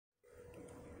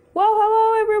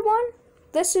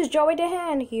This is Joey the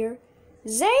Hand here.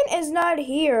 Zane is not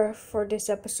here for this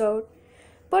episode,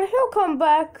 but he'll come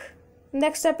back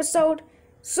next episode.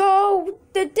 So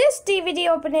this DVD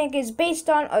opening is based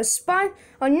on a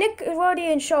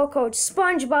Nickelodeon show called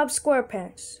Spongebob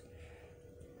SquarePants,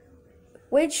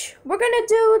 which we're gonna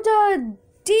do the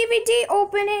DVD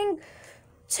opening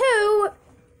to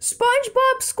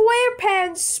SpongeBob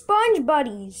SquarePants Sponge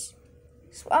Buddies.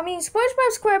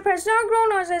 SpongeBob SquarePants, now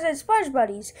grown ups as Sponge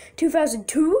Buddies,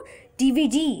 2002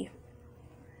 DVD.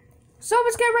 So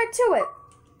let's get right to it.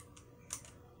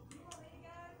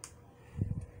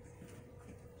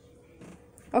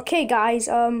 Okay, guys.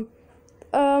 Okay,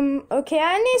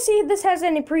 I need to see if this has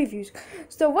any previews.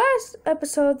 So last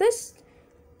episode, that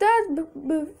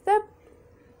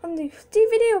on the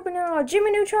DVD opening on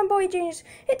Jimmy Neutron Boy Genius,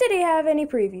 it didn't have any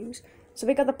previews. So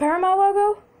we got the Paramount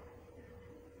logo.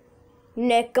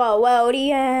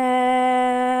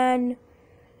 Nickelodeon.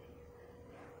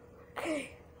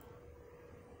 Okay.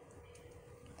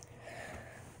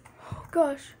 Oh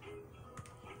gosh.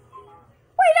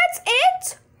 Wait, that's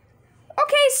it?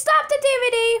 Okay, stop the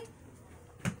DVD.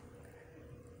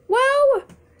 Well,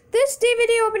 this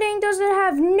DVD opening doesn't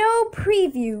have no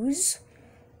previews,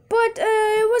 but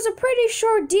it was a pretty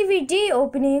short DVD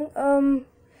opening. Oh,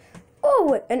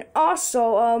 and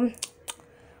also,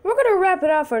 we're gonna wrap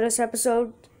it up for this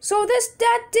episode. So this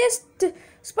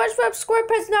SpongeBob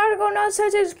SquarePants Nautical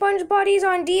Nonsense and Sponge Buddies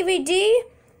on DVD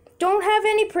don't have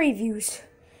any previews.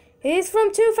 It's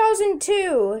from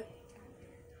 2002,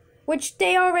 which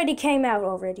they already came out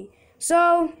already.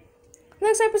 So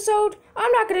next episode,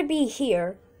 I'm not gonna be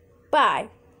here. Bye.